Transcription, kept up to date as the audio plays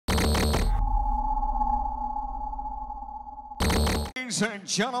Ladies and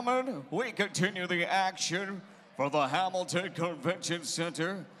gentlemen, we continue the action for the Hamilton Convention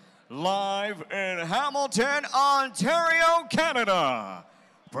Center, live in Hamilton, Ontario, Canada.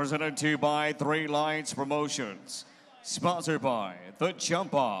 Presented to you by Three Lights Promotions. Sponsored by The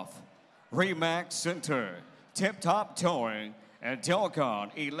Jump Off, Remax Center, Tip Top Towing, and Delcon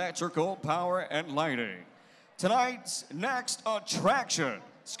Electrical Power and Lighting. Tonight's next attraction,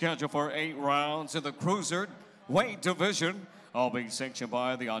 scheduled for 8 rounds in the Cruiserweight division, all being sanctioned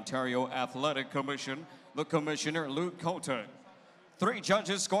by the Ontario Athletic Commission, the Commissioner Luke Colton. 3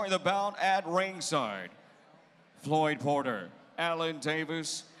 judges scoring the bout at ringside: Floyd Porter, Alan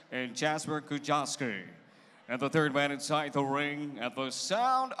Davis, and Jasper Kujaski. And the third man inside the ring, at the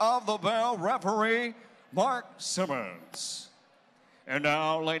sound of the bell, referee Mark Simmons. And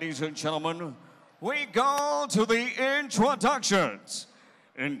now, ladies and gentlemen, we go to the introductions.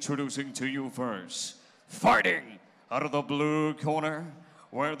 Introducing to you first, fighting out of the blue corner,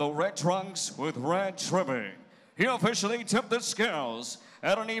 wear the red trunks with red trimming. He officially tipped the scales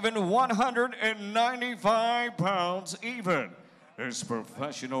at an even 195 pounds even. His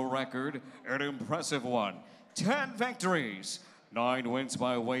professional record, an impressive one: 10 victories, 9 wins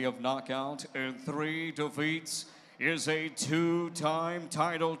by way of knockout, and 3 defeats. Is a 2-time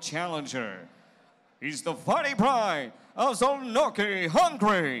title challenger. He's the fighting pride of Zonoki,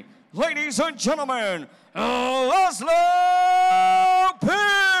 Hungary. Ladies and gentlemen, Laszlo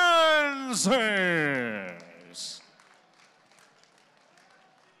Pinzes.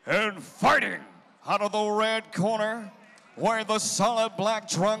 And fighting out of the red corner, wearing the solid black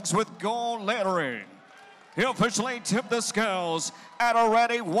trunks with gold lettering. He officially tipped the scales at a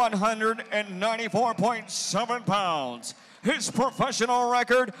ready 194.7 pounds. His professional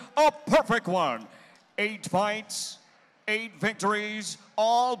record, a perfect one. 8 fights, 8 victories,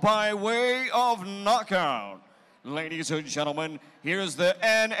 all by way of knockout. Ladies and gentlemen, here's the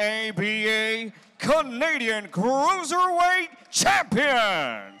NABA Canadian Cruiserweight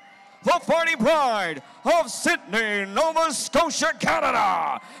Champion, the fighting pride of Sydney, Nova Scotia,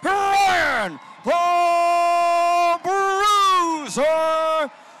 Canada, Ryan the Bruiser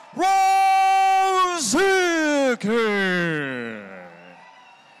Rozicki.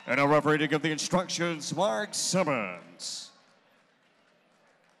 And a referee to give the instructions, Mark Simmons.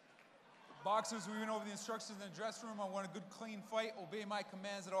 Boxers, we went over the instructions in the dressing room. I want a good, clean fight. Obey my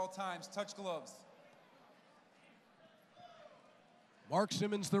commands at all times. Touch gloves. Mark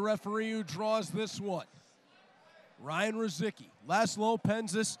Simmons, the referee who draws this one. Ryan Rozicki, Laszlo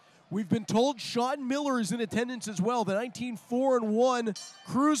Pinzes. We've been told Sean Miller is in attendance as well, the 19-4-1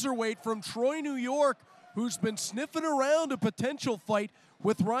 cruiserweight from Troy, New York, who's been sniffing around a potential fight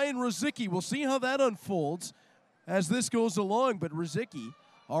with Ryan Rozicki. We'll see how that unfolds as this goes along, but Rozicki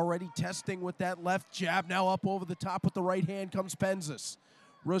already testing with that left jab. Now up over the top with the right hand comes Pinzes.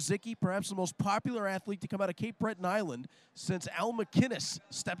 Rozicki, perhaps the most popular athlete to come out of Cape Breton Island since Al McInnes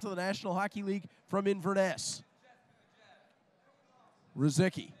stepped to the National Hockey League from Inverness.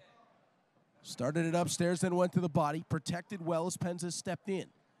 Rozicki started it upstairs, then went to the body, protected well as Pinzes stepped in.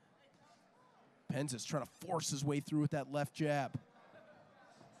 Pinzes trying to force his way through with that left jab.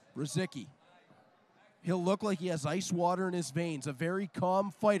 Rozicki, he'll look like he has ice water in his veins, a very calm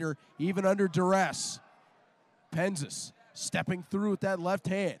fighter, even under duress. Pinzes stepping through with that left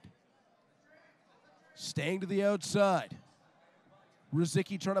hand. Staying to the outside.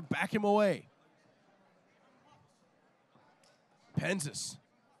 Rozicki trying to back him away. Pinzes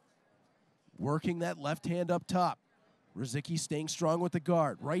working that left hand up top. Rozicki staying strong with the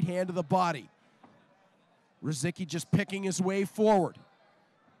guard. Right hand to the body. Rozicki just picking his way forward.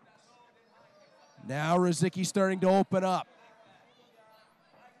 Now Rozicki starting to open up.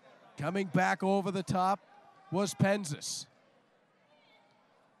 Coming back over the top was Pinzes.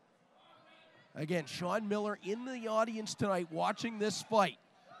 Again, Sean Miller in the audience tonight watching this fight.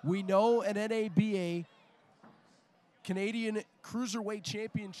 We know an NABA Canadian Cruiserweight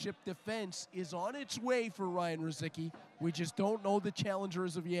Championship defense is on its way for Ryan Rozicki. We just don't know the challenger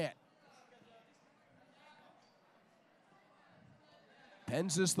as of yet.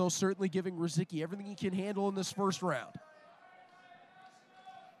 Pinzes, though, certainly giving Rozicki everything he can handle in this first round.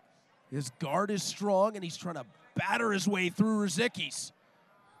 His guard is strong, and he's trying to batter his way through Rozicki's.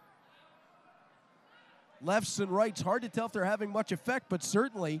 Lefts and rights, hard to tell if they're having much effect, but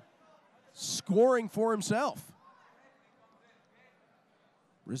certainly scoring for himself.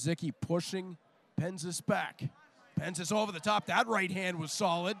 Rozicki pushing Pinzes back. Pinzes over the top. That right hand was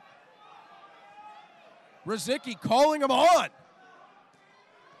solid. Rozicki calling him on.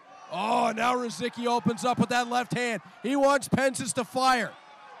 Oh, now Rozicki opens up with that left hand. He wants Pinzes to fire.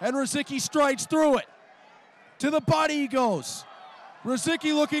 And Rozicki strides through it. To the body he goes.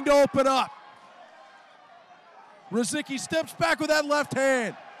 Rozicki looking to open up. Rozicki steps back with that left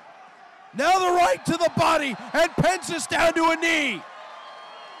hand. Now the right to the body, and Pence's down to a knee.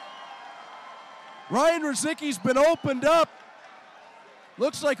 Ryan Rozicki's been opened up.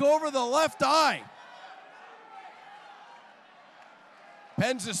 Looks like over the left eye.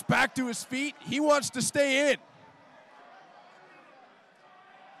 Pence's back to his feet. He wants to stay in.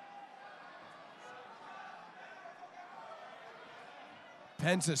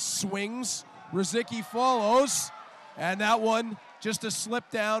 Pence's swings. Rozicki follows. And that one just a slip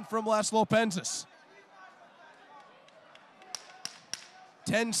down from Laszlo Pence's.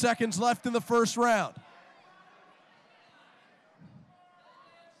 10 seconds left in the first round.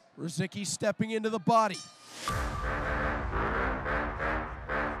 Rozicki stepping into the body.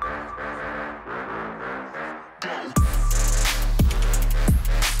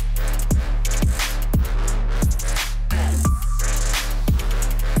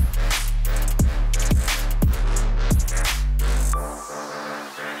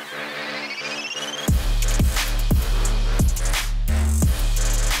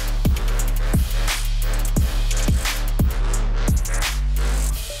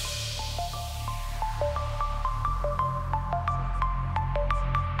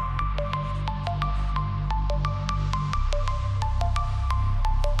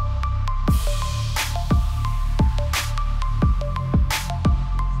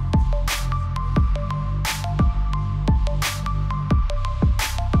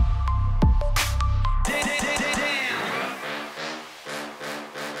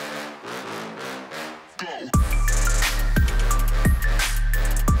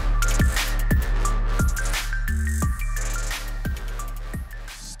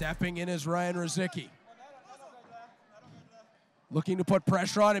 Stepping in is Ryan Rozicki. Looking to put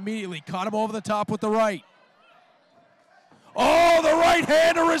pressure on immediately. Caught him over the top with the right. Oh, the right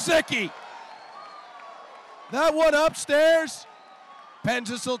hand to Rozicki. That one upstairs.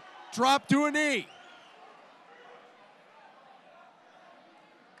 Pence's will drop to a knee.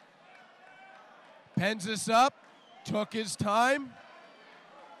 Pence's up. Took his time.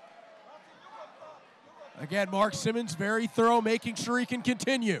 Again, Mark Simmons very thorough, making sure he can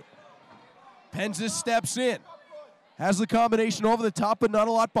continue. Pence's steps in. Has the combination over the top, but not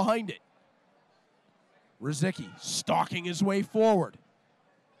a lot behind it. Rozicki stalking his way forward.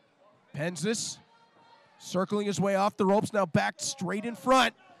 Pence's circling his way off the ropes, now back straight in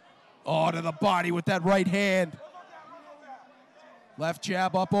front. Oh, to the body with that right hand. Left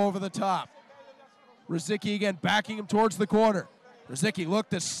jab up over the top. Rozicki again backing him towards the corner. Rozicki looked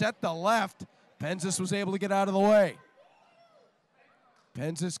to set the left. Pence's was able to get out of the way.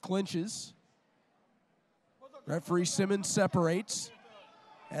 Pence's clinches. Referee Simmons separates.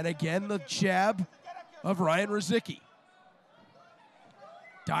 And again, the jab of Ryan Rozicki.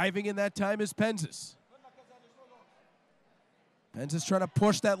 Diving in that time is Pence's. Pence's trying to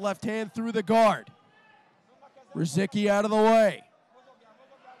push that left hand through the guard. Rozicki out of the way.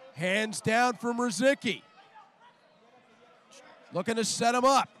 Hands down from Rozicki. Looking to set him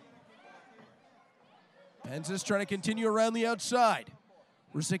up. Pence's trying to continue around the outside.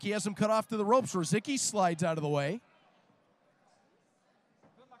 Rozicki has him cut off to the ropes. Rozicki slides out of the way.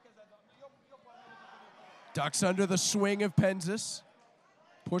 Ducks under the swing of Pence's.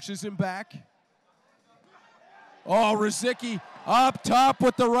 Pushes him back. Oh, Rozicki up top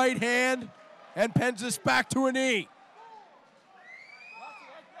with the right hand. And Pence's back to a knee.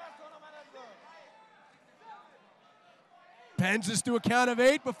 Pence's to a count of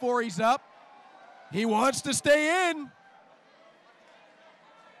 8 before he's up. He wants to stay in.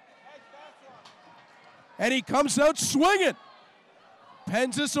 And he comes out swinging.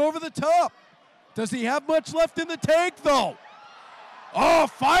 Pence's over the top. Does he have much left in the tank, though? Oh,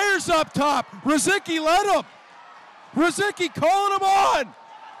 fires up top. Rozicki let him. Rozicki calling him on.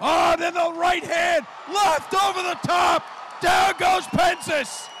 Oh, then the right hand. Left over the top. Down goes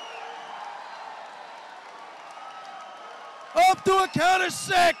Pence's. Up to a count of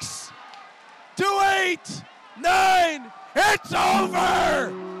 6. To 8, 9, it's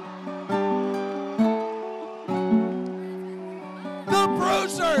over! The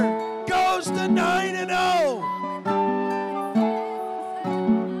Bruiser goes to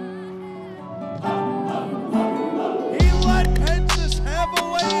 9-0. He let Pence's have a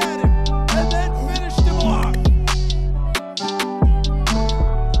way at him and then finished him off.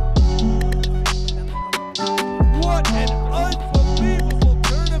 What an unbelievable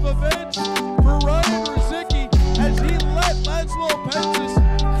turn of events for Ryan Rozicki as he let Laszlo Pence's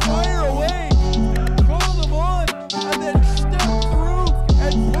fire away, called him on, and then stepped through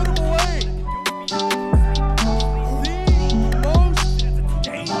and put him away.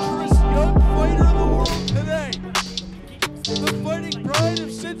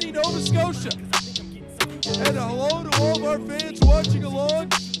 watching along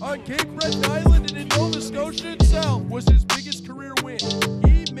on Cape Breton Island and in Nova Scotia itself was his biggest career win.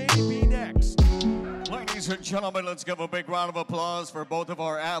 He may be next. Ladies and gentlemen, let's give a big round of applause for both of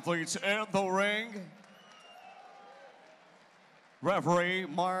our athletes in the ring. Referee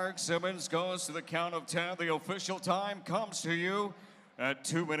Mark Simmons goes to the count of 10. The official time comes to you at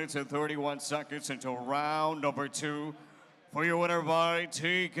 2 minutes and 31 seconds into round number 2. For your winner by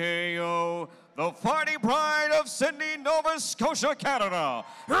TKO, the fighting pride of Sydney, Nova Scotia, Canada,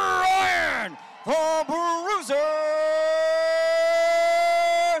 Ryan the Bruiser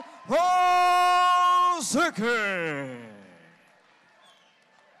Rozicki.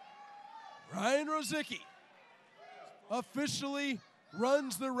 Ryan Rozicki officially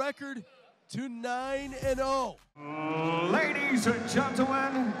runs the record to 9-0. Ladies and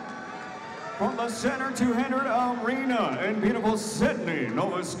gentlemen, from the Center 200 Arena in beautiful Sydney,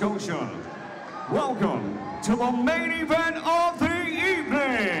 Nova Scotia, welcome to the main event of the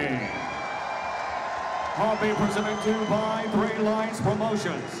evening. I'll be presented to you by Three Lions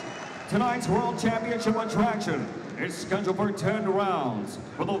Promotions. Tonight's World Championship attraction is scheduled for 10 rounds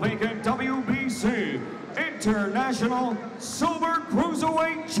for the vacant WBC International Silver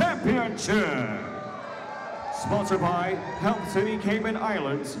Cruiserweight Championship. Sponsored by Health City Cayman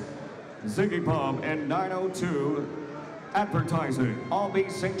Islands, Ziggy Pub, and 902 Advertising. All be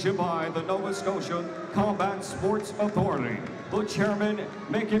sanctioned by the Nova Scotia Combat Sports Authority, the Chairman,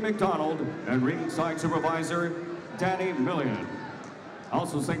 Mickey McDonald, and ringside supervisor, Danny Millian.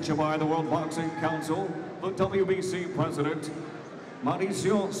 Also sanctioned by the World Boxing Council, the WBC President,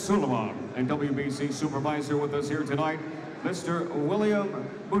 Mauricio Suleiman, and WBC Supervisor with us here tonight, Mr. William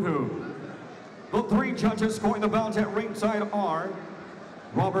Butu. The three judges scoring the bout at ringside are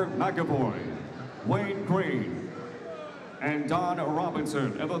Robert McAvoy, Wayne Green, and Don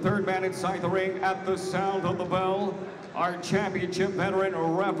Robinson. And the third man inside the ring at the sound of the bell, our championship veteran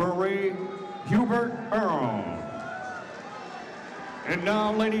referee, Hubert Earl. And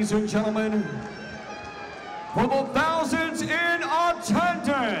now, ladies and gentlemen, for the thousands in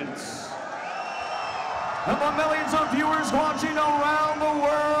attendance and the millions of viewers watching around the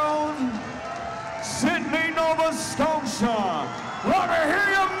world, Sydney, Nova Scotia, let me hear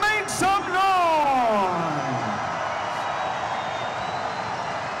you make some noise.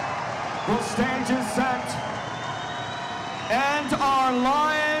 The stage is set, and our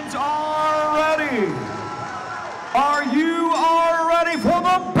Lions are ready. Are you all ready for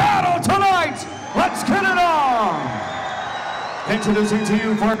the battle tonight? Let's get it on! Introducing to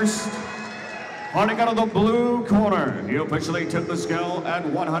you first, fighting out of the blue corner, he officially took the scale at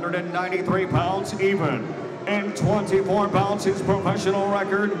 193 pounds even. In 24 bouts, his professional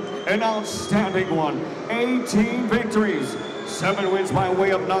record, an outstanding one. 18 victories, 7 wins by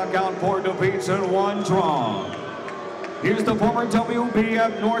way of knockout, 4 defeats, and 1 draw. Here's the former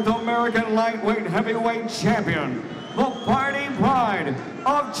WBF North American Lightweight Heavyweight Champion, the fighting pride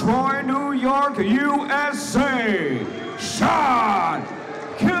of Troy, New York, USA, Sean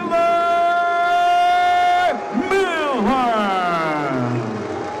Killer Miller.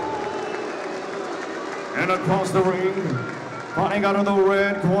 And across the ring, fighting out of the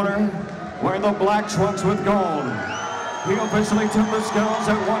red corner, wearing the black trunks with gold, he officially took the scales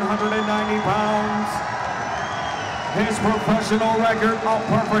at 190 pounds. His professional record, a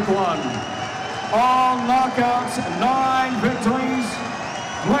perfect one. All knockouts, 9 victories.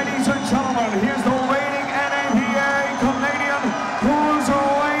 Ladies and gentlemen, here's the reigning NAPA Canadian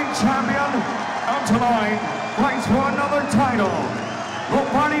Cruiserweight Champion. And tonight, fights for another title. The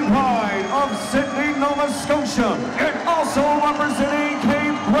fighting pride of Sydney, Nova Scotia, and also representing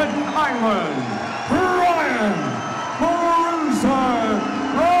Cape Breton Island, Ryan Bruiser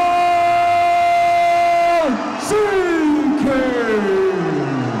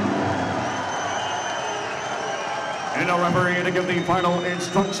and a referee to give the final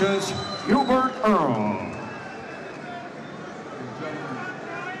instructions, Hubert Earl.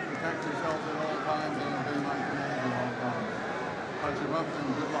 Protect yourselves at all times and obey my commands at all times. Punch him up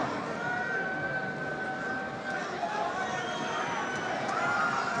and good luck.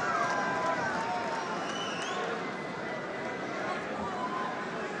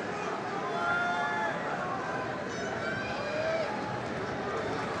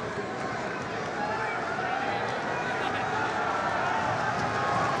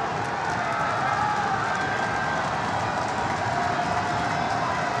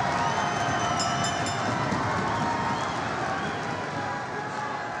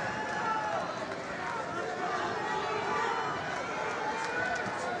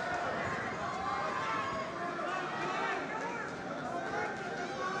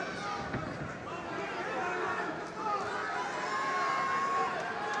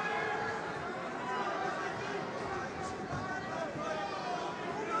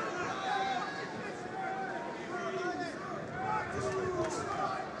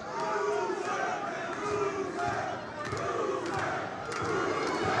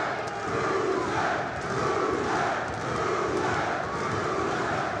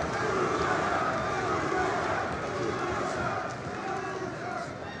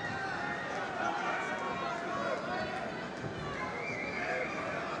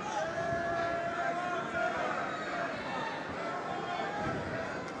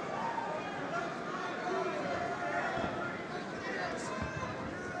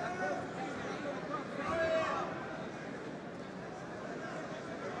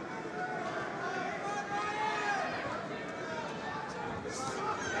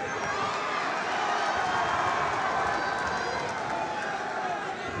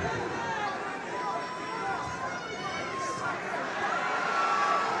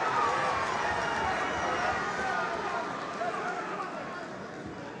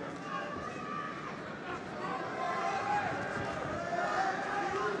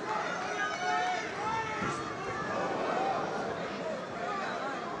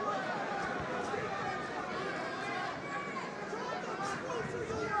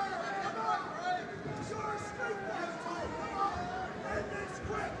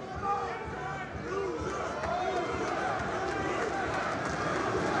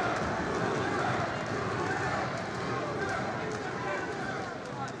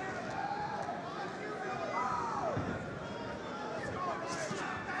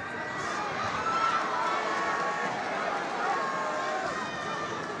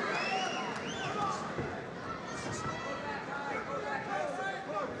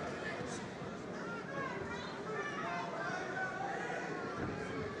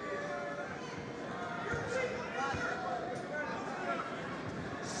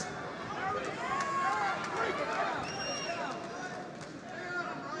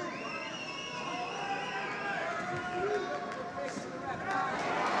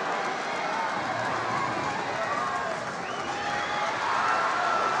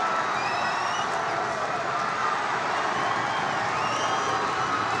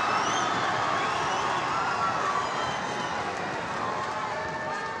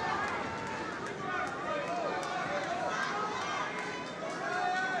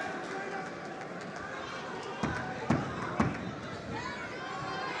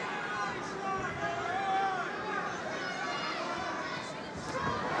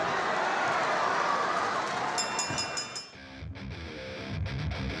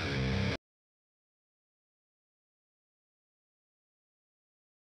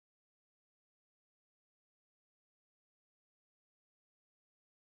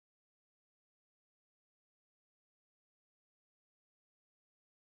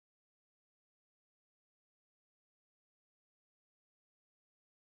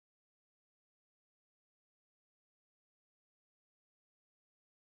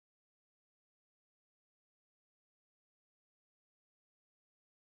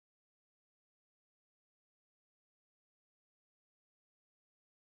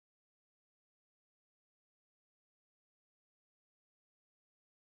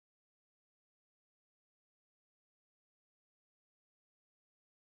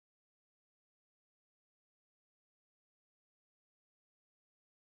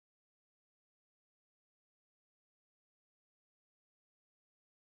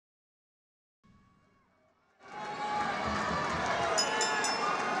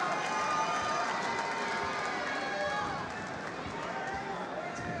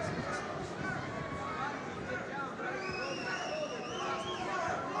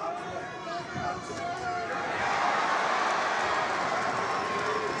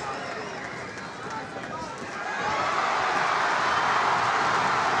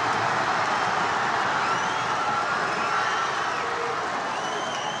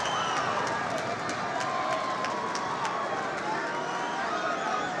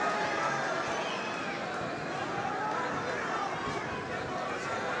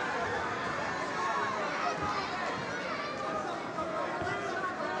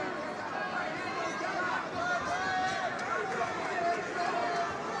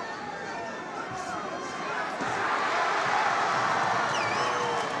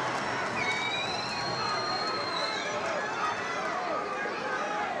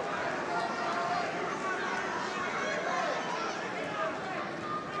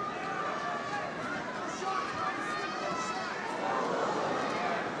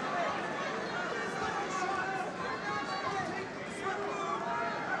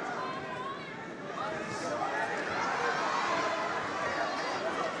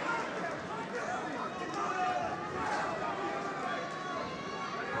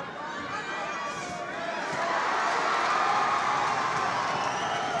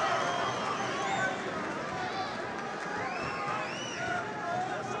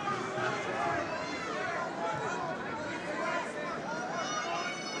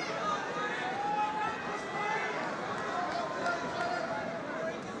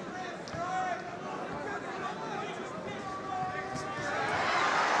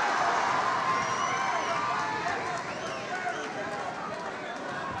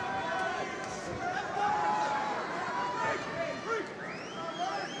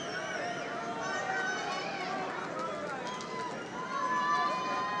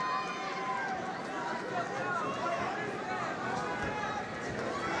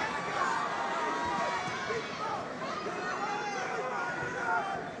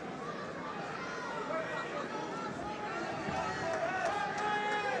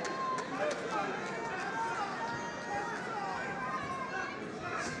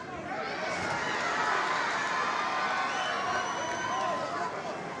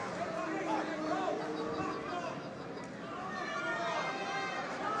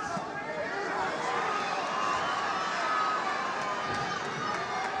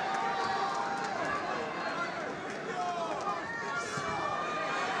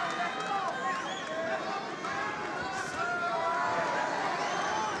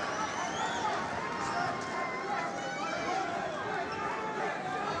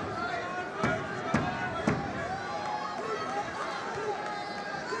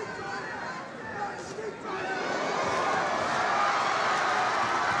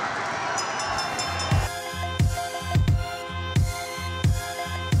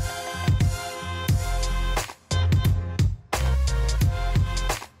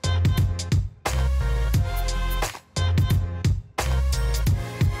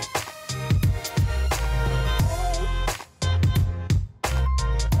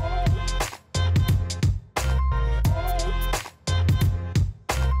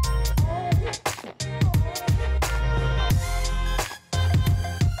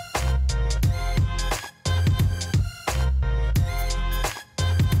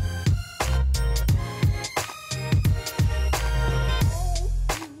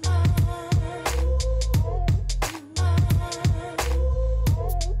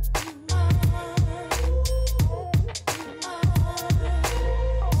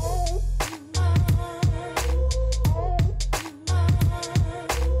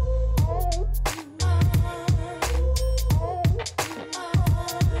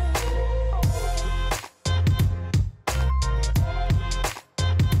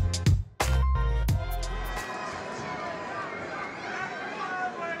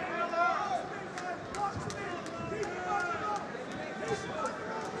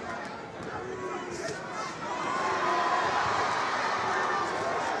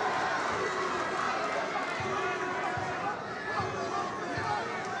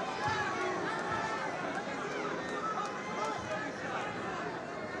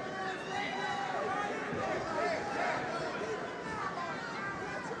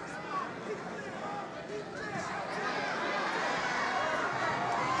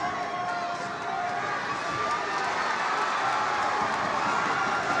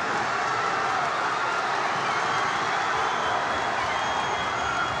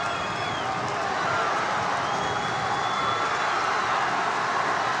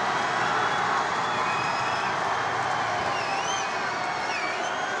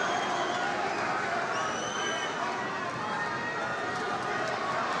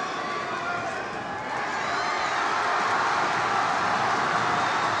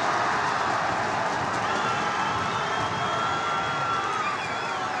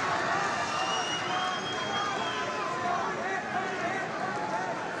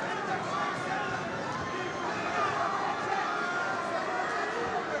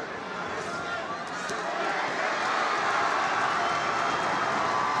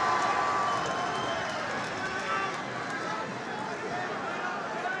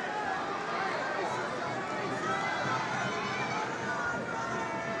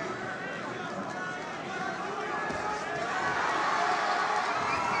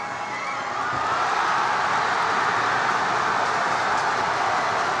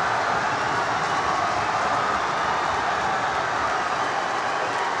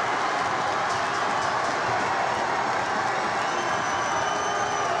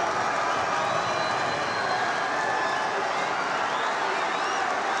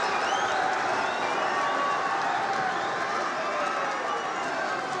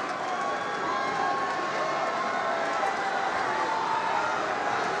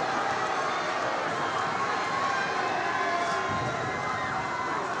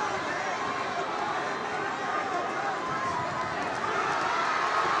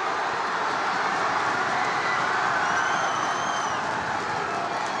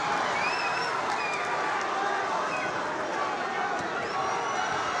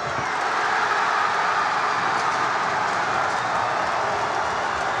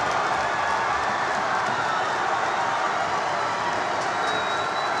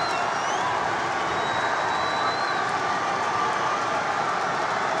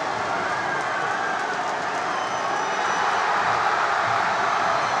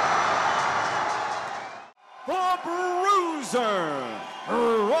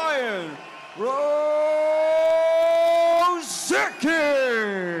 Rozicki.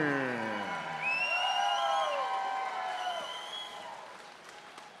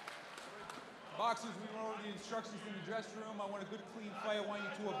 Boxers, we went over the instructions in the dressing room. I want a good, clean fight. I want you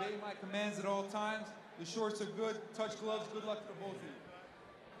to obey my commands at all times. The shorts are good. Touch gloves. Good luck to both of you.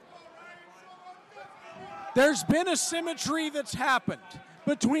 There's been a symmetry that's happened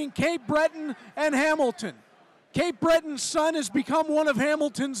between Cape Breton and Hamilton. Cape Breton's son has become one of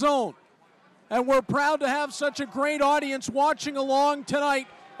Hamilton's own. And we're proud to have such a great audience watching along tonight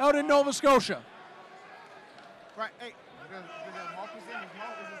out in Nova Scotia. Right, hey, the multi thing, is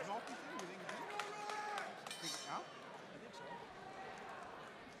this multi thing? You think it's out?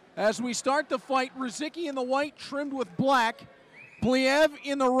 As we start the fight, Rozicki in the white trimmed with black, Pliev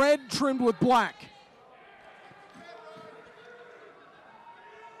in the red trimmed with black.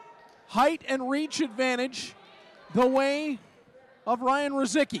 Height and reach advantage the way of Ryan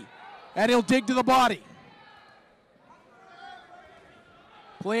Rozicki, and he'll dig to the body.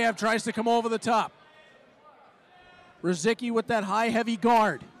 Pliev tries to come over the top. Rozicki with that high, heavy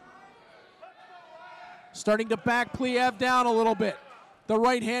guard. Starting to back Pliev down a little bit. The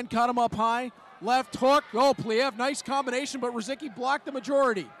right hand caught him up high. Left hook. Oh, Pliev, nice combination, but Rozicki blocked the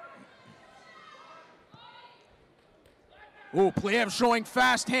majority. Oh, Pliev showing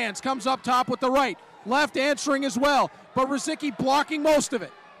fast hands. Comes up top with the right. Left answering as well, but Rozicki blocking most of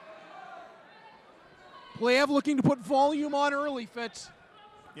it. Pliev looking to put volume on early, Fitz.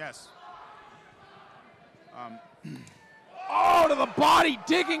 Yes. Oh, to the body,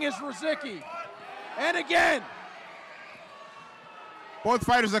 digging is Rozicki. And again. Both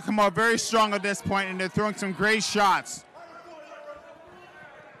fighters have come out very strong at this point, and they're throwing some great shots.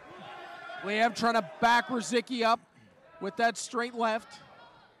 Pliev trying to back Rozicki up with that straight left.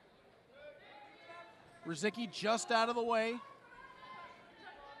 Rozicki just out of the way.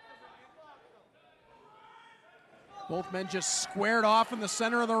 Both men just squared off in the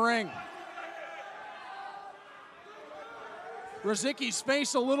center of the ring. Rozicki's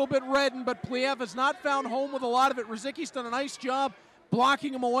face a little bit reddened, but Pliev has not found home with a lot of it. Rozicki's done a nice job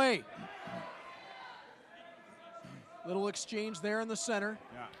blocking him away. Little exchange there in the center.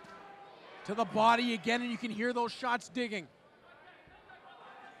 Yeah. To the body again, and you can hear those shots digging.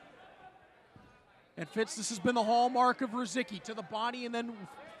 And Fitz, this has been the hallmark of Rozicki, to the body and then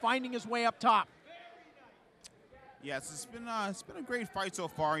finding his way up top. Yes, it's been a great fight so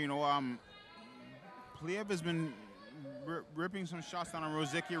far. You know, Pliev has been ripping some shots down on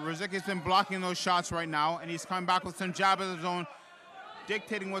Rozicki. Rozicki's been blocking those shots right now, and he's coming back with some jab of his own,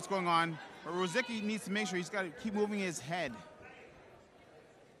 dictating what's going on. But Rozicki needs to make sure he's got to keep moving his head.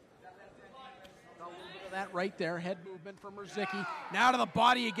 Got a little bit of that right there, head movement from Rozicki. Now to the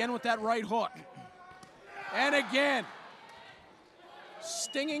body again with that right hook. And again,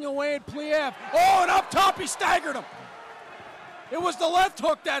 stinging away at Pliev. Oh, and up top he staggered him. It was the left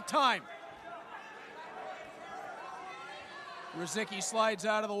hook that time. Rozicki slides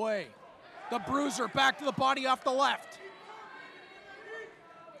out of the way. The Bruiser back to the body off the left.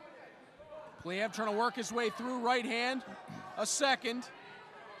 Pliev trying to work his way through, right hand. A second.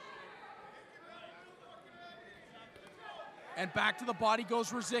 And back to the body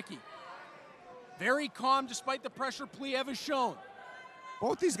goes Rozicki. Very calm despite the pressure Pliev has shown.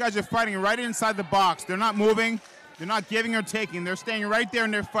 Both these guys are fighting right inside the box. They're not moving. They're not giving or taking. They're staying right there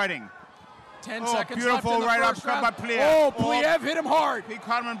and they're fighting. 10 seconds beautiful left in the right first uppercut round. by Pliev. Oh, Pliev hit him hard. He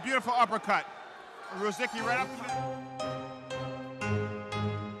caught him in a beautiful uppercut. Rozicki right up to the...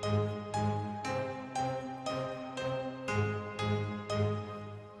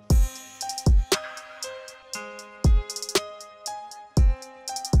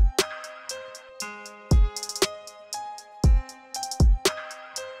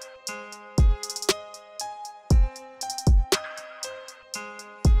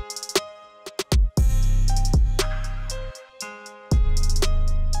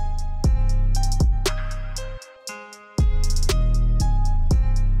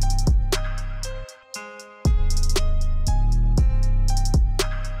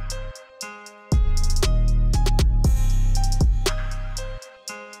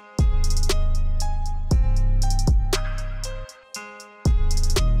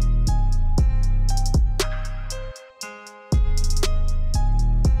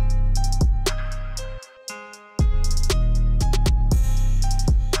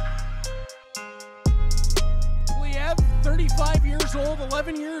 old,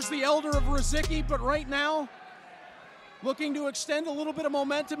 11 years the elder of Rozicki, but right now looking to extend a little bit of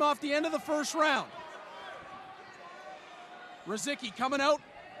momentum off the end of the first round. Rozicki coming out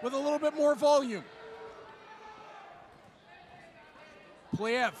with a little bit more volume.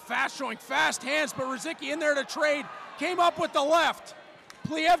 Pliev fast, showing fast hands, but Rozicki in there to trade. Came up with the left.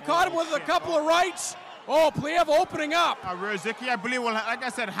 Pliev caught him with a couple of rights. Oh, Pliev opening up. Rozicki, I believe, will, like I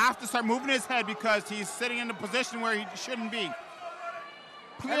said, have to start moving his head because he's sitting in a position where he shouldn't be.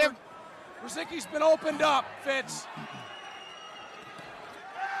 Pliev. Rozicki's been opened up, Fitz.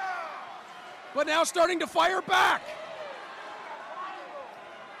 But now starting to fire back.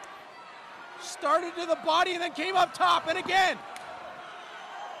 Started to the body and then came up top, and again.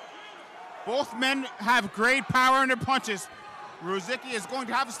 Both men have great power in their punches. Rozicki is going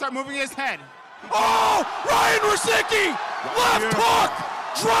to have to start moving his head. Oh, Ryan Rozicki! Left hook!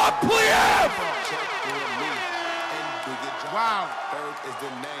 Drop Pliev! Wow.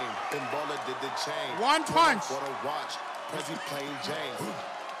 One punch.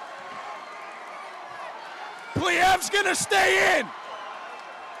 Pliev's gonna stay in.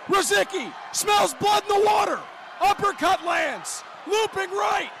 Rozicki smells blood in the water. Uppercut lands. Looping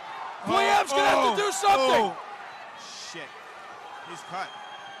right. Pliev's gonna have to do something. Shit. He's cut.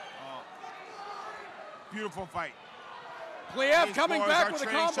 Oh. Beautiful fight. Pliev These coming boys back are with a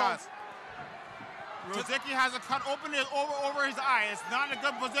trading combo. shots. Rozicki has a cut open over his eye. It's not in a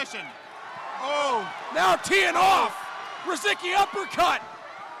good position. Oh. Now teeing off. Rozicki uppercut.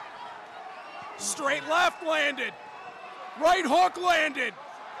 Straight left landed. Right hook landed.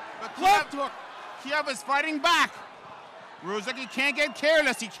 Left hook. Kiev is fighting back. Rozicki can't get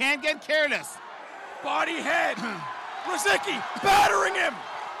careless. He can't get careless. Body head. Rozicki battering him.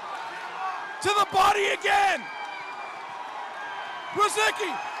 To the body again.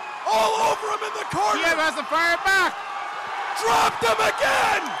 Rozicki all over him in the corner. Kiev has to fire back. Dropped him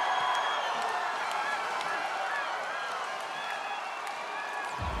again.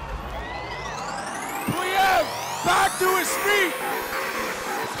 Pliev back to his feet.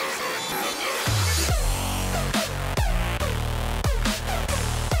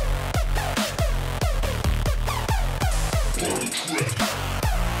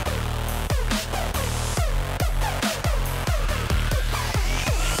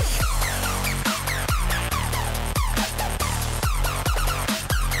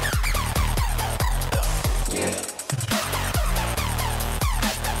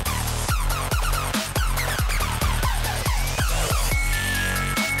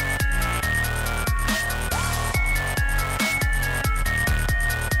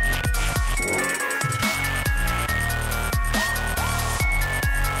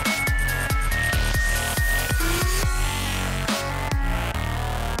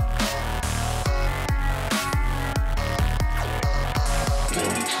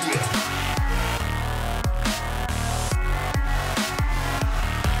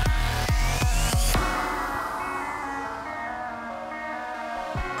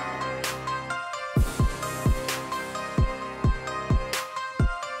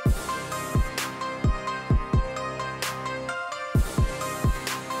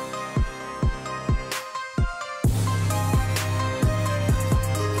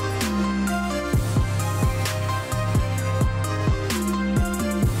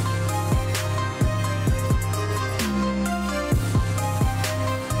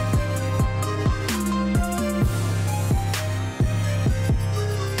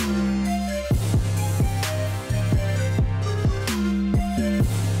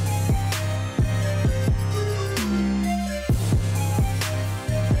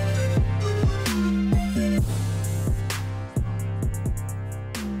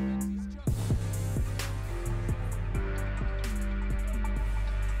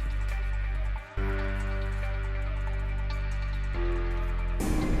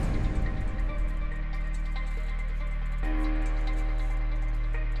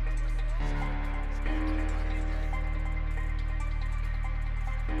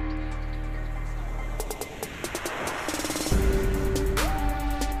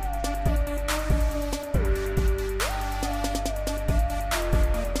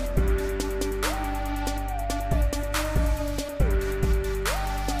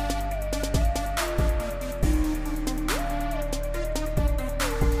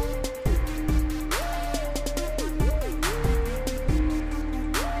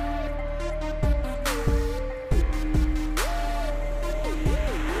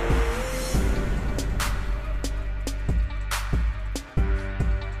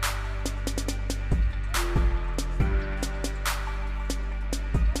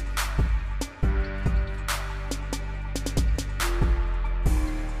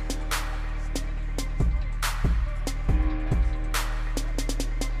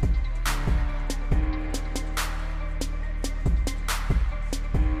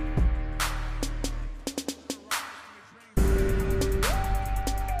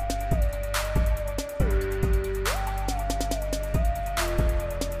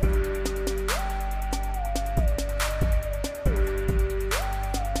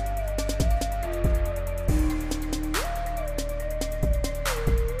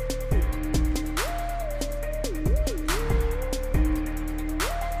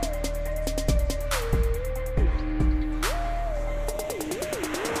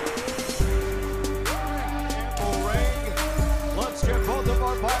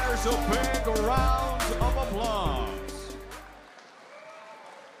 fires a big round of applause.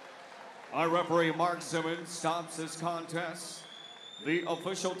 Our referee Mark Simmons stops this contest. The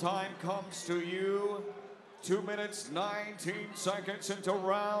official time comes to you 2 minutes, 19 seconds into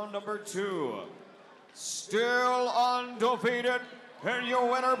round number 2. Still undefeated, and your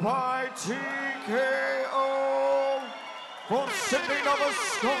winner by TKO from Sydney, Nova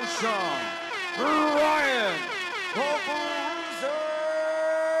Scotia, Ryan Bruiser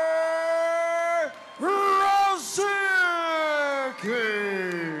Rozicki.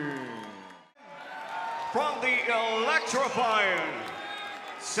 From the electrifying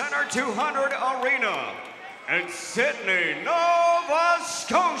Center 200 Arena in Sydney, Nova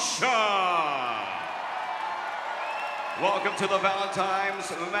Scotia. Welcome to the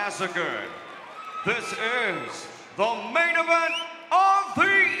Valentine's Massacre. This is the main event of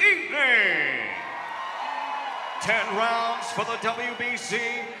the evening. 10 rounds for the WBC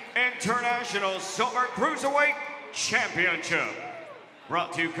International Silver Cruiserweight Championship.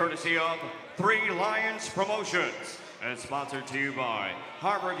 Brought to you courtesy of Three Lions Promotions and sponsored to you by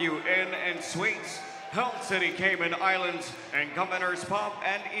Harborview Inn and Suites, Health City Cayman Islands, and Governor's Pub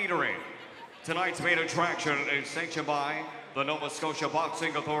and Eatery. Tonight's main attraction is sanctioned by the Nova Scotia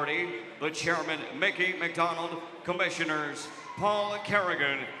Boxing Authority, the Chairman Mickey McDonald, Commissioners Paul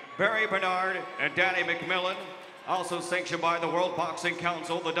Kerrigan, Barry Bernard, and Danny McMillan. Also sanctioned by the World Boxing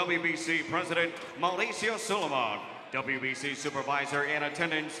Council, the WBC President Mauricio Suleiman, WBC Supervisor in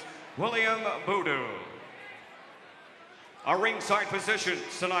attendance William Boudou. Our ringside positions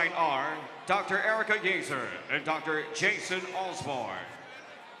tonight are Dr. Erica Yeaser and Dr. Jason Osborne.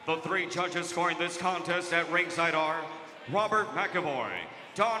 The 3 judges scoring this contest at ringside are Robert McAvoy,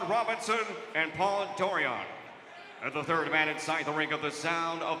 Don Robinson, and Paul Dorian. And the 3rd man inside the ring of the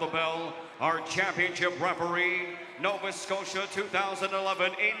sound of the bell, our championship referee, Nova Scotia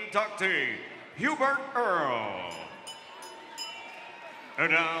 2011 inductee, Hubert Earl.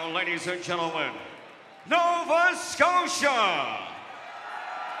 And now, ladies and gentlemen, Nova Scotia.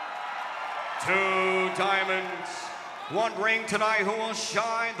 2 diamonds, 1 ring tonight. Who will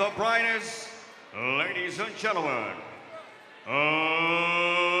shine the brightest? Ladies and gentlemen,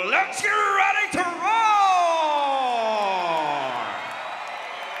 let's get ready to roar!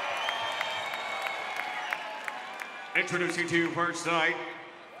 Introducing to you first tonight,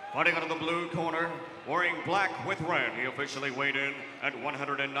 fighting out of the blue corner, wearing black with red, he officially weighed in at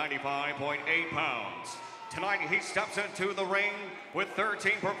 195.8 pounds. Tonight he steps into the ring with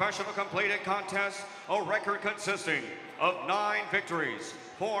 13 professional completed contests, a record consisting of 9 victories,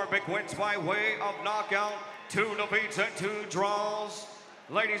 4 big wins by way of knockout, 2 defeats and 2 draws.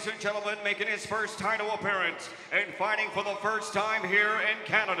 Ladies and gentlemen, making his first title appearance and fighting for the first time here in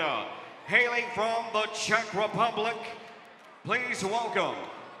Canada, hailing from the Czech Republic, please welcome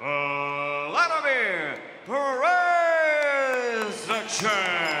Vladimir Rozicki.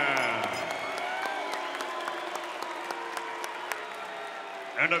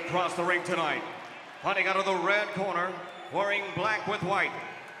 And across the ring tonight, fighting out of the red corner, wearing black with white,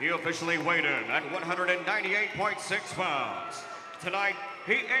 he officially weighed in at 198.6 pounds. Tonight,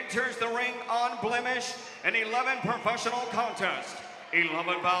 he enters the ring unblemished in 11 professional contests,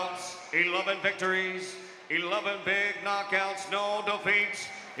 11 bouts, 11 victories, 11 big knockouts, no defeats.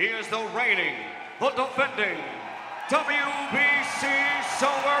 He is the reigning, the defending WBC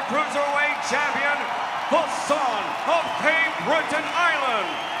Silver Cruiserweight Champion, the son of Cape Breton Island,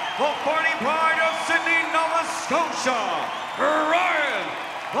 the fighting pride of Sydney, Nova Scotia, Ryan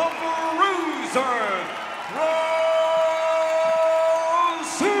the Bruiser Rozicki.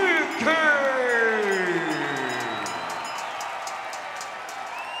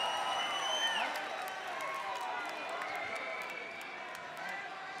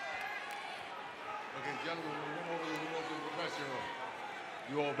 Gentlemen, we went over the rules in the dressing room.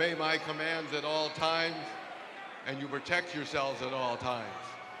 You obey my commands at all times, and you protect yourselves at all times.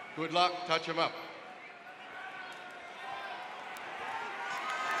 Good luck. Touch them up.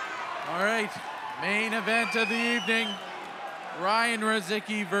 All right, main event of the evening. Ryan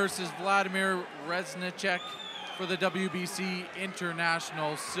Rozicki versus Vladimir Rozicki for the WBC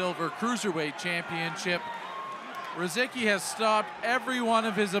International Silver Cruiserweight Championship. Rozicki has stopped every one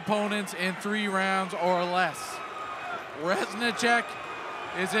of his opponents in 3 rounds or less. Rozicki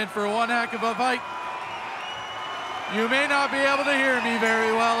is in for one heck of a fight. You may not be able to hear me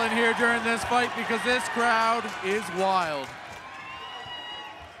very well in here during this fight because this crowd is wild.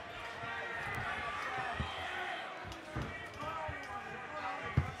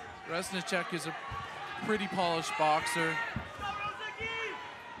 Rozicki is a pretty polished boxer.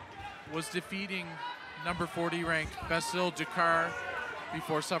 Was defeating number 40 ranked Basil Jakar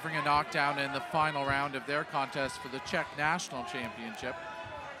before suffering a knockdown in the final round of their contest for the Czech National Championship.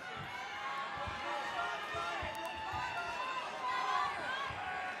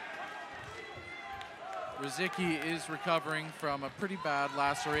 Rozicki is recovering from a pretty bad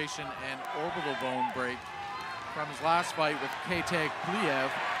laceration and orbital bone break from his last fight with KO Pliev.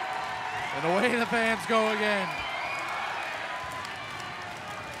 And away the fans go again.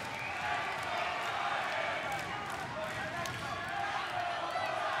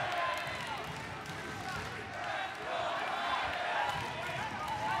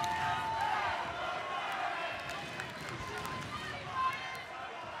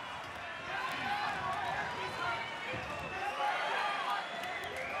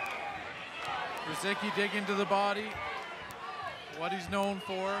 Rozicki dig into the body, what he's known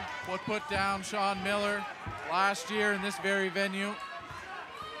for, what put down Sean Miller last year in this very venue.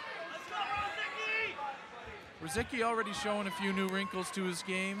 Rozicki already showing a few new wrinkles to his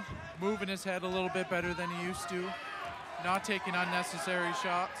game, moving his head a little bit better than he used to, not taking unnecessary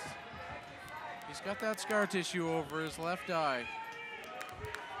shots. He's got that scar tissue over his left eye.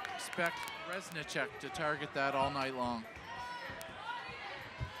 Expect Rozicki to target that all night long.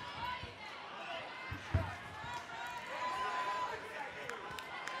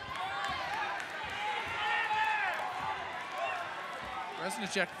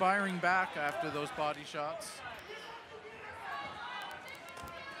 Rozicki firing back after those body shots.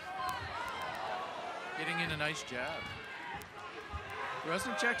 Getting in a nice jab.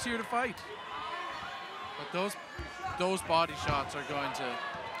 Rozicki's here to fight. But those body shots are going to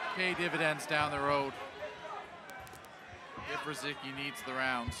pay dividends down the road if Rozicki needs the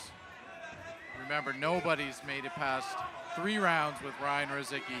rounds. Remember, nobody's made it past 3 rounds with Ryan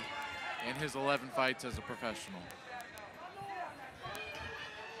Rozicki in his 11 fights as a professional.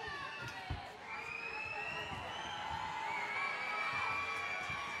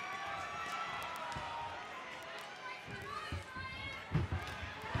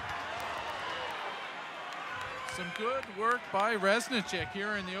 Some good work by Rozicki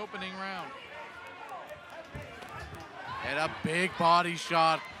here in the opening round. And a big body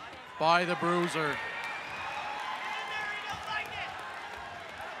shot by the Bruiser.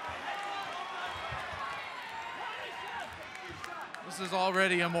 This is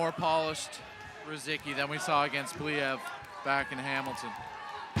already a more polished Rozicki than we saw against Pliev back in Hamilton.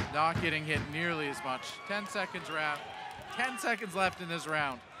 Not getting hit nearly as much. 10 seconds left in this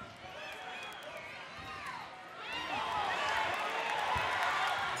round.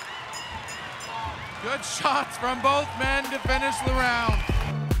 Good shots from both men to finish the round.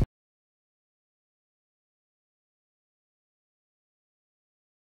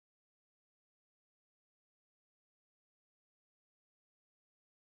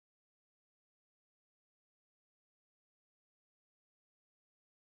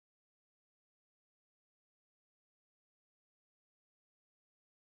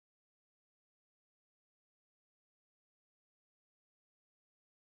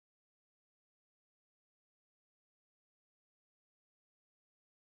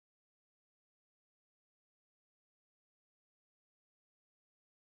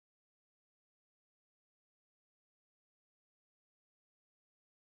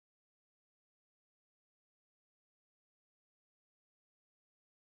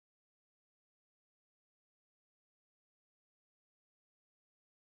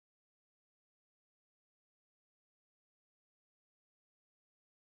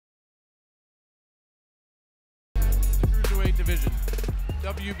 Cruiserweight division,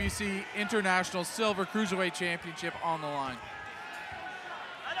 WBC International Silver Cruiserweight Championship on the line.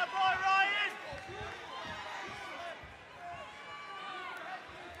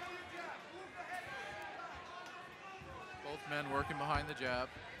 Both men working behind the jab,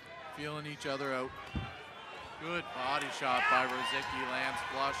 feeling each other out. Good body shot by Rozicki, lands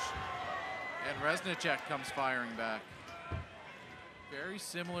flush, and Rozicki comes firing back. Very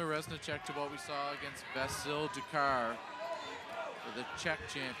similar Rozicki to what we saw against Vasil Dukar for the Czech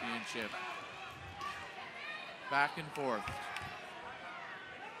Championship. Back and forth.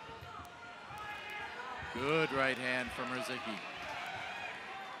 Good right hand from Rozicki.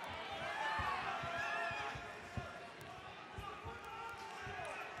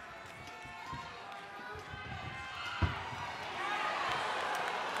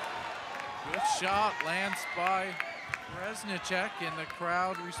 Good shot, lands by Rozicki, and the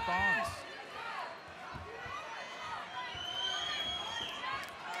crowd responds.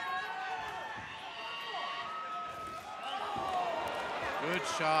 Good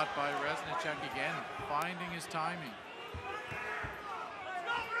shot by Rozicki again, finding his timing.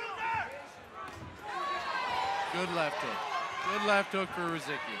 Good left hook. Good left hook for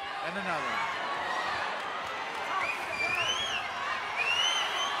Rozicki. And another.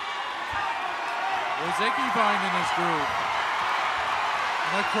 Rozicki finding his groove.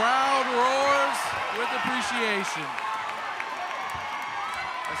 And the crowd roars with appreciation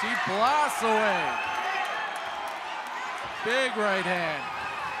as he blasts away. Big right hand.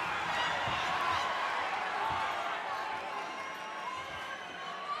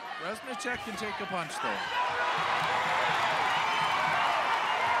 Rozicki can take a punch though.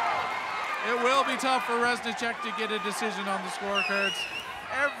 It will be tough for Rozicki to get a decision on the scorecards.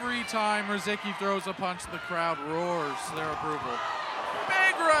 Every time Rozicki throws a punch, the crowd roars their approval.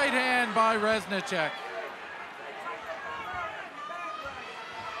 Big right hand by Rozicki.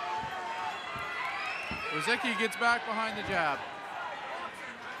 Rozicki gets back behind the jab.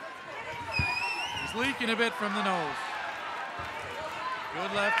 He's leaking a bit from the nose.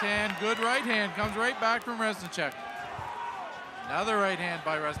 Good left hand, good right hand, comes right back from Rozicki. Another right hand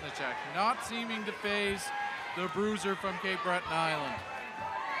by Rozicki, not seeming to phase the Bruiser from Cape Breton Island.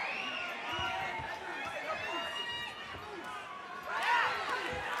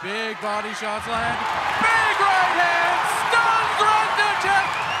 Big body shots land. Big right hand, stuns Rozicki,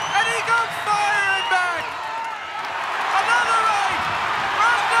 and he comes firing back. Another right.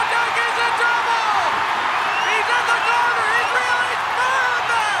 Rozicki is in trouble. He's in the corner. He's really firing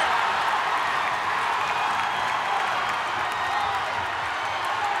back.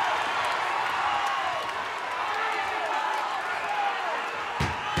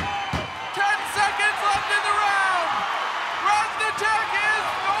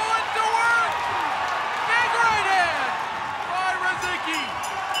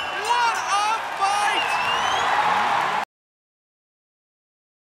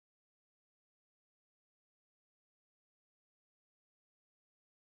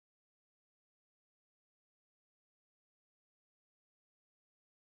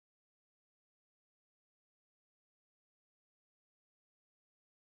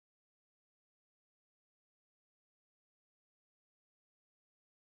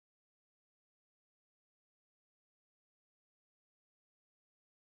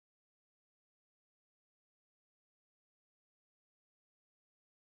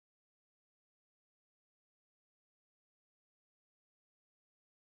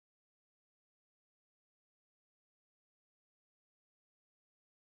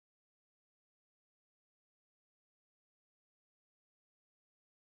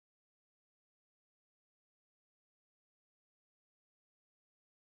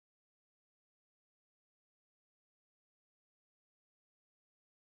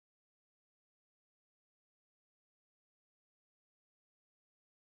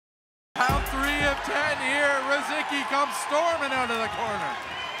 Round 3 of 10 here. Rozicki comes storming out of the corner.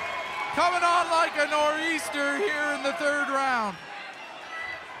 Coming on like a nor'easter here in the 3rd round.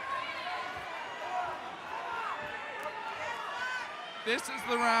 This is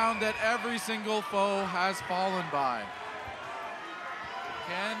the round that every single foe has fallen by.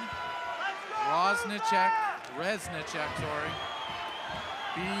 Can Rozicki,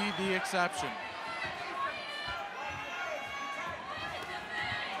 be the exception?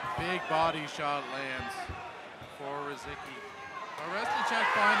 Big body shot lands for Rozicki. Rozicki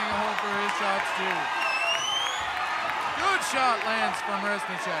finding a hole for his shots too. Good shot lands from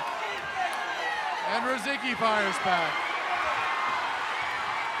Rozicki. And Rozicki fires back.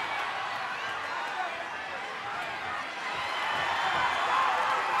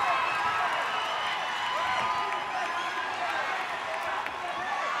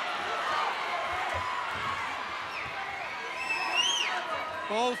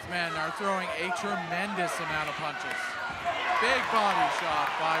 Both men are throwing a tremendous amount of punches. Big body shot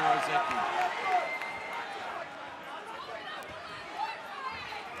by Rozicki.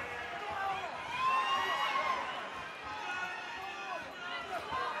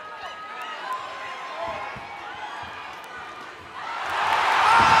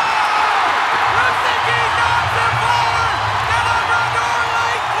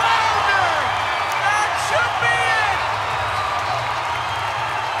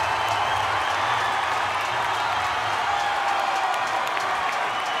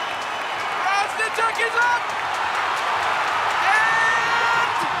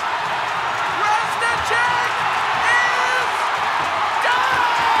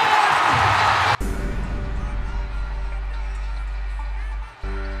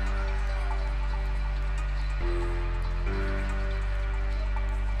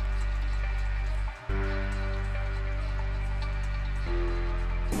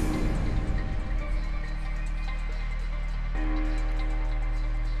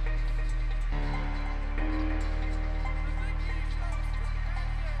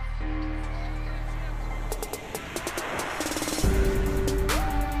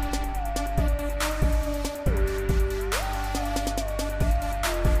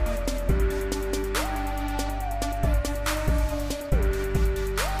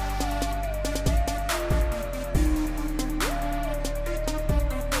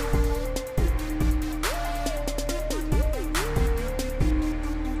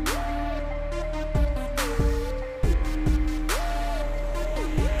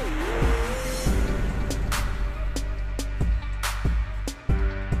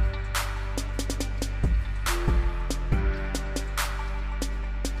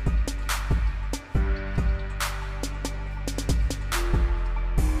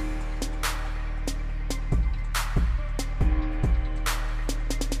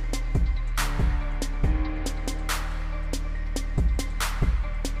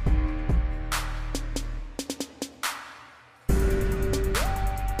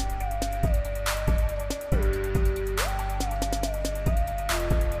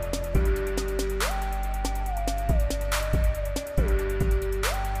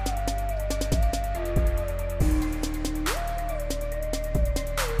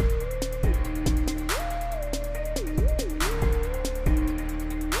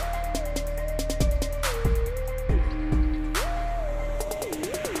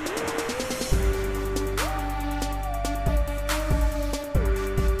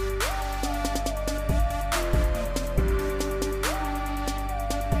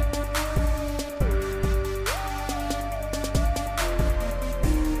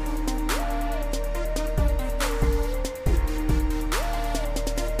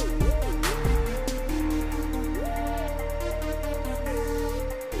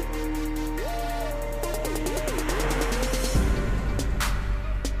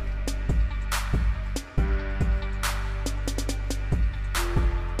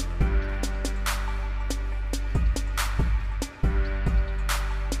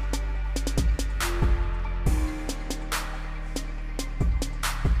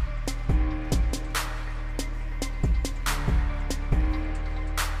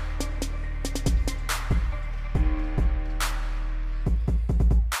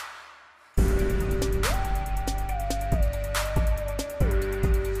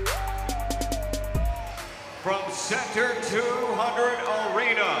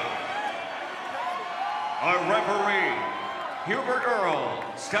 Our referee, Hubert Earl,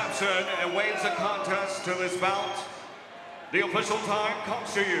 steps in and waves the contest to this bout. The official time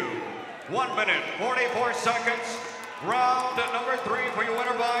comes to you. 1 minute, 44 seconds. Round number 3 for your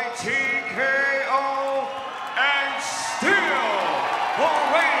winner by TKO and still the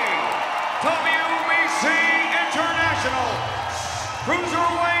reigning WBC International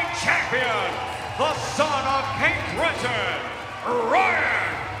Cruiserweight Champion, the son of King Ryan,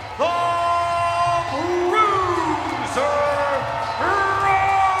 Ryan the Bruiser Rozicki.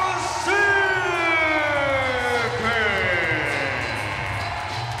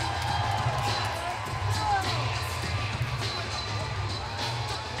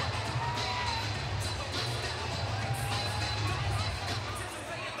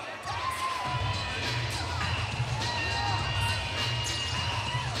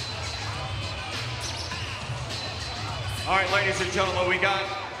 All right, ladies and gentlemen, we got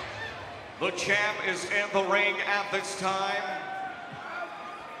the champ is in the ring at this time.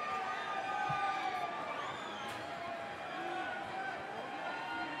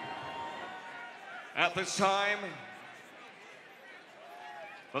 At this time,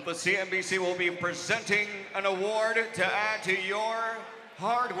 but the CNBC will be presenting an award to add to your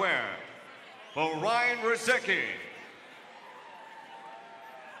hardware for Ryan Rozicki.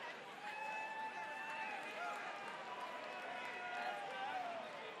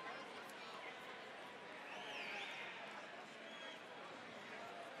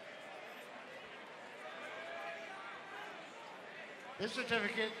 This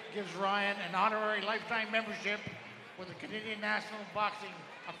certificate gives Ryan an honorary lifetime membership with the Canadian National Boxing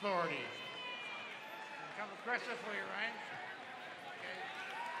Authority. Become aggressive for you, Ryan. Okay.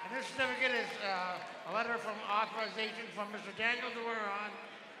 And this certificate is a letter from authorization from Mr. Daniel Duran,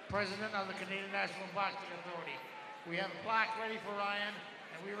 President of the Canadian National Boxing Authority. We have a plaque ready for Ryan,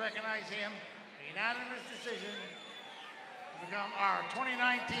 and we recognize him a unanimous decision to become our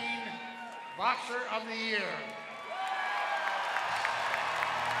 2019 Boxer of the Year.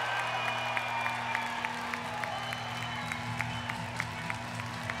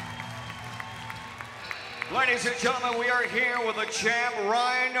 Ladies and gentlemen, we are here with the champ,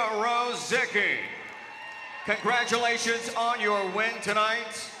 Ryan Rozicki. Congratulations on your win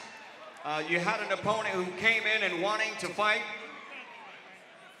tonight. You had an opponent who came in and wanting to fight,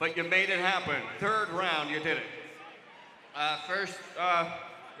 but you made it happen. Third round, you did it. First,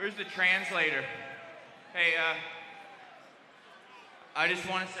 where's the translator? Hey, I just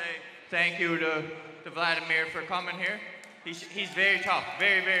want to say thank you to Vladimir for coming here. He's very tough,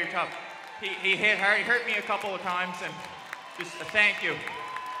 very, very tough. He hit hard, he hurt me a couple of times, and just a thank you.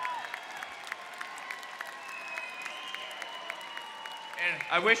 And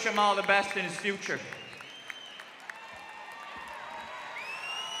I wish him all the best in his future.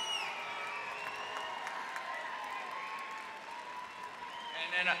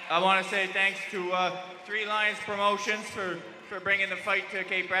 And then I want to say thanks to Three Lions Promotions for bringing the fight to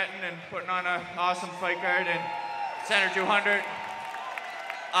Cape Breton and putting on an awesome fight card, and Center 200.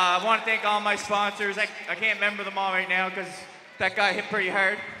 I want to thank all my sponsors. I can't remember them all right now because that guy hit pretty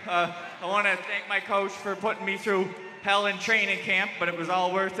hard. I want to thank my coach for putting me through hell in training camp, but it was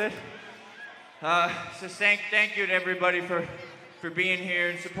all worth it. So thank you to everybody for being here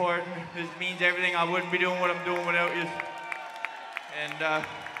and supporting. This means everything. I wouldn't be doing what I'm doing without you. And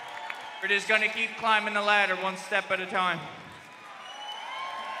we're just going to keep climbing the ladder one step at a time.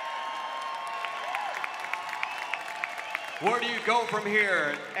 Where do you go from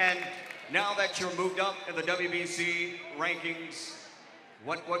here? And now that you're moved up in the WBC rankings,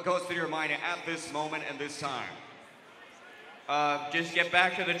 what goes through your mind at this moment and this time? Just get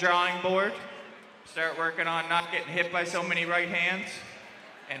back to the drawing board, start working on not getting hit by so many right hands,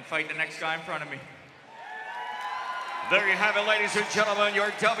 and fight the next guy in front of me. There you have it, ladies and gentlemen, your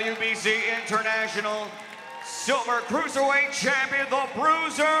WBC International Silver Cruiserweight Champion, the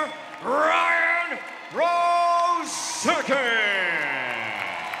Bruiser, Ryan Rozicki.